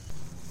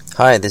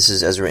Hi, this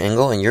is Ezra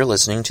Engel, and you're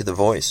listening to The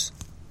Voice.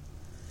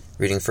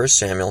 Reading 1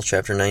 Samuel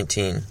chapter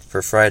 19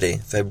 for Friday,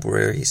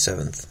 February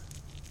 7th.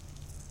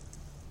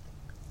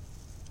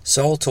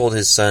 Saul told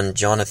his son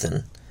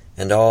Jonathan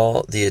and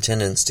all the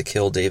attendants to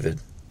kill David.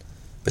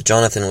 But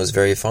Jonathan was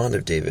very fond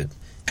of David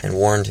and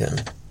warned him,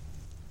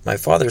 "My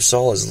father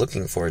Saul is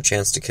looking for a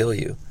chance to kill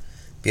you.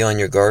 Be on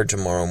your guard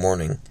tomorrow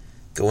morning.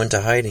 Go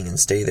into hiding and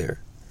stay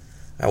there.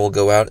 I will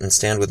go out and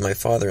stand with my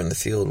father in the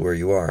field where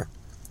you are.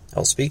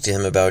 I'll speak to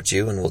him about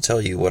you and will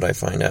tell you what I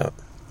find out."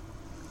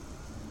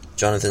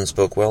 Jonathan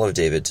spoke well of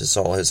David to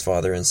Saul his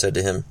father and said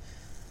to him,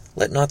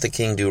 "Let not the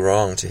king do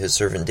wrong to his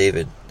servant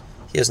David.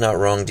 He has not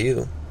wronged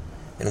you,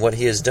 and what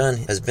he has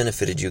done has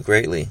benefited you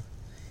greatly.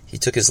 He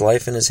took his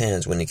life in his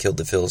hands when he killed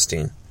the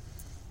Philistine.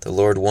 The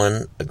Lord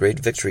won a great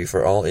victory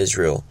for all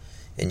Israel,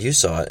 and you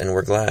saw it and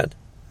were glad.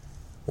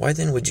 Why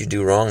then would you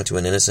do wrong to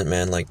an innocent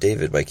man like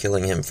David by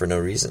killing him for no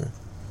reason?"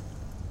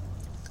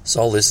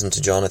 Saul listened to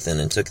Jonathan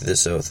and took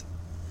this oath,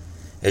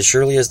 "As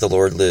surely as the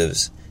Lord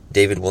lives,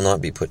 David will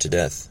not be put to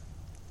death."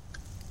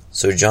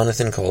 So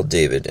Jonathan called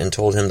David and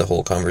told him the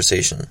whole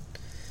conversation.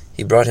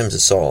 He brought him to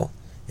Saul,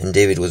 and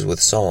David was with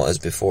Saul as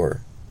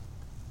before.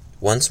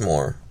 Once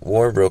more,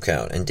 war broke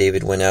out, and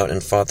David went out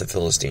and fought the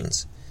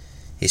Philistines.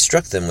 He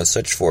struck them with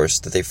such force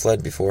that they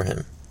fled before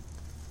him.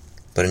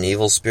 But an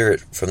evil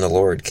spirit from the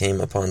Lord came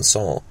upon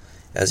Saul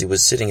as he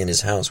was sitting in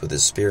his house with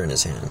his spear in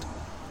his hand.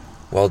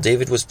 While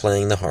David was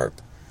playing the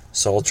harp,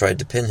 Saul tried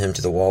to pin him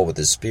to the wall with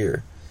his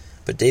spear,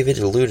 but David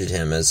eluded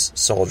him as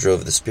Saul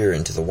drove the spear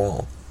into the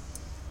wall.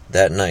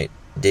 That night,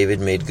 David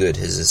made good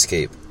his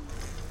escape.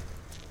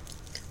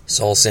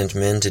 Saul sent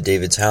men to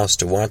David's house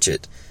to watch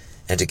it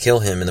and to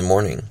kill him in the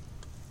morning.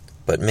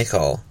 But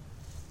Michal,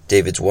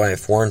 David's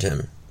wife, warned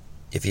him,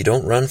 "If you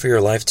don't run for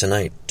your life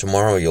tonight,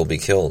 tomorrow you'll be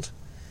killed."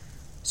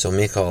 So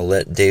Michal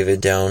let David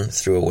down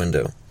through a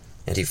window,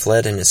 and he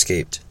fled and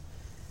escaped.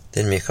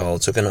 Then Michal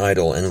took an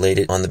idol and laid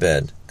it on the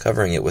bed,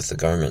 covering it with the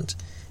garment,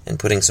 and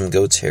putting some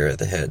goat's hair at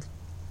the head.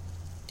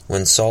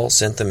 When Saul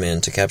sent the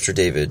men to capture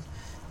David,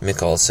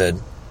 Michal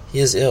said, "He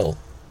is ill."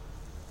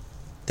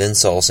 Then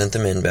Saul sent the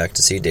men back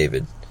to see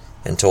David,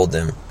 and told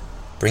them,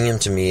 "Bring him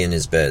to me in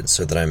his bed,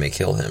 so that I may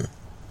kill him."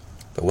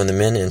 But when the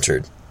men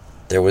entered,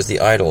 there was the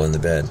idol in the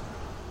bed,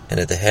 and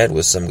at the head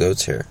was some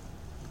goat's hair.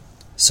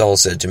 Saul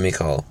said to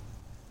Michal,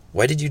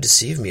 "Why did you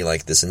deceive me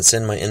like this and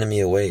send my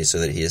enemy away so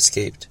that he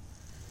escaped?"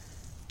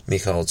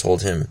 Michal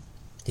told him,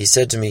 "He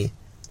said to me,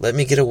 'Let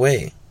me get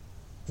away.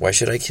 Why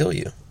should I kill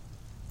you?'"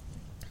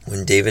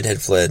 When David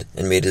had fled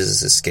and made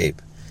his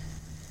escape,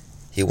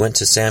 he went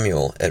to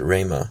Samuel at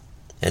Ramah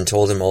and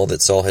told him all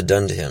that Saul had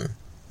done to him.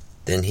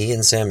 Then he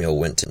and Samuel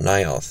went to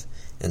Naioth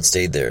and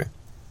stayed there.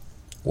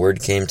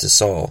 Word came to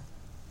Saul,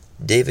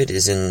 "David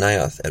is in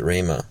Naioth at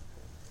Ramah."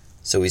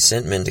 So he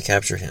sent men to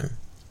capture him.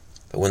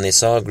 But when they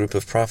saw a group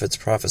of prophets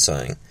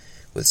prophesying,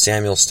 with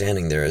Samuel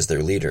standing there as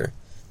their leader,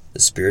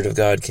 the Spirit of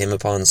God came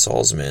upon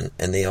Saul's men,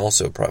 and they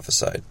also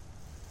prophesied.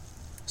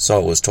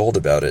 Saul was told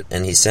about it,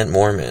 and he sent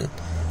more men,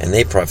 and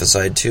they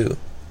prophesied too.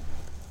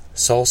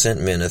 Saul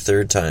sent men a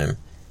third time,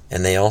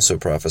 and they also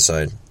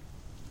prophesied.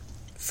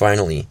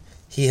 Finally,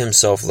 he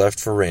himself left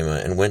for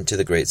Ramah and went to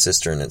the great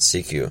cistern at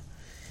Seku.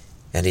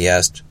 And he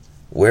asked,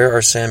 "Where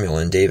are Samuel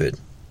and David?"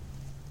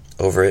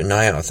 "Over at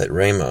Naioth at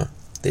Ramah,"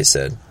 they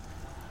said.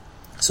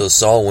 So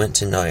Saul went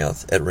to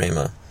Naioth at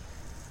Ramah.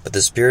 But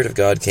the Spirit of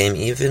God came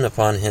even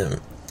upon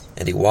him,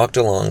 and he walked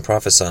along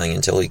prophesying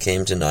until he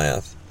came to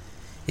Naioth.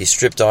 He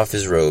stripped off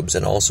his robes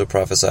and also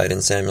prophesied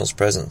in Samuel's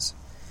presence.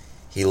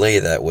 He lay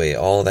that way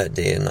all that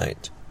day and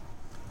night.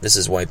 This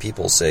is why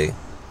people say,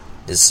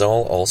 "Is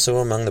Saul also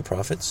among the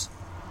prophets?"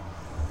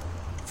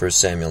 1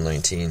 Samuel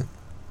 19.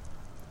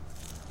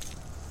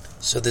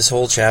 So this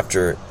whole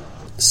chapter,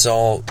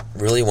 Saul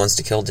really wants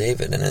to kill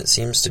David, and it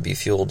seems to be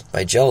fueled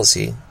by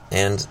jealousy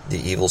and the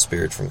evil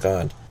spirit from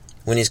God.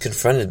 When he's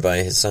confronted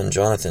by his son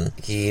Jonathan,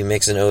 he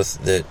makes an oath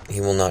that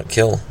he will not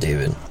kill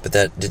David, but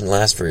that didn't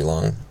last very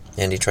long,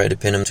 and he tried to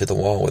pin him to the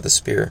wall with a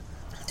spear.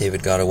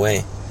 David got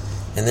away,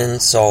 and then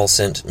Saul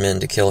sent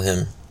men to kill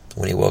him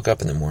when he woke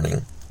up in the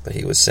morning, but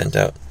he was sent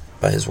out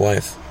by his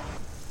wife.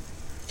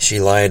 She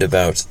lied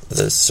about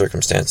the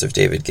circumstance of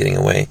David getting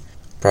away,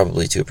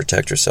 probably to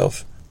protect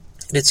herself.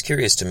 And it's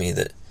curious to me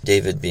that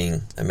David,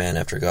 being a man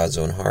after God's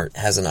own heart,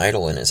 has an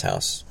idol in his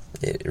house.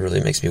 It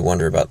really makes me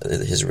wonder about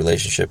his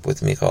relationship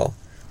with Michal,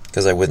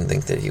 because I wouldn't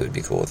think that he would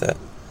be cool with that.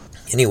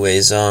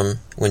 Anyways,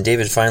 when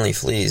David finally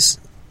flees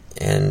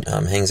and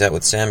hangs out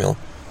with Samuel,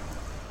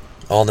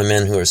 all the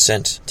men who are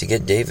sent to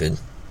get David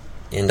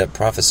end up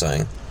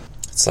prophesying.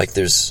 It's like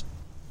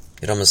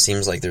it almost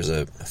seems like there's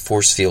a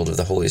force field of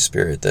the Holy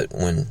Spirit that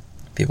when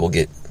people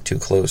get too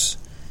close,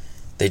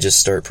 they just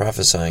start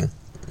prophesying.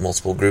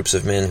 Multiple groups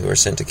of men who are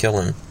sent to kill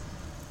him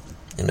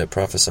end up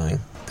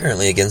prophesying,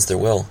 apparently against their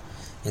will,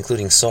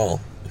 including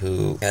Saul,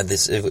 who had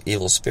this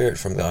evil spirit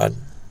from God,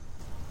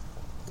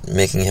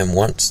 making him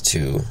want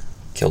to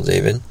kill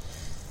David.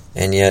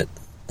 And yet,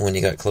 when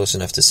he got close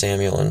enough to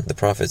Samuel and the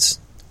prophets,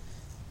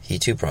 he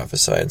too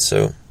prophesied.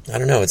 So, I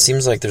don't know, it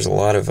seems like there's a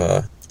lot of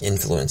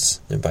influence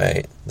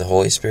by the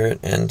Holy Spirit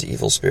and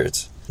evil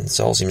spirits. And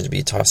Saul seems to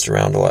be tossed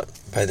around a lot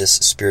by this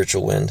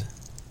spiritual wind.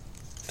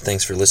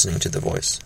 Thanks for listening to The Voice.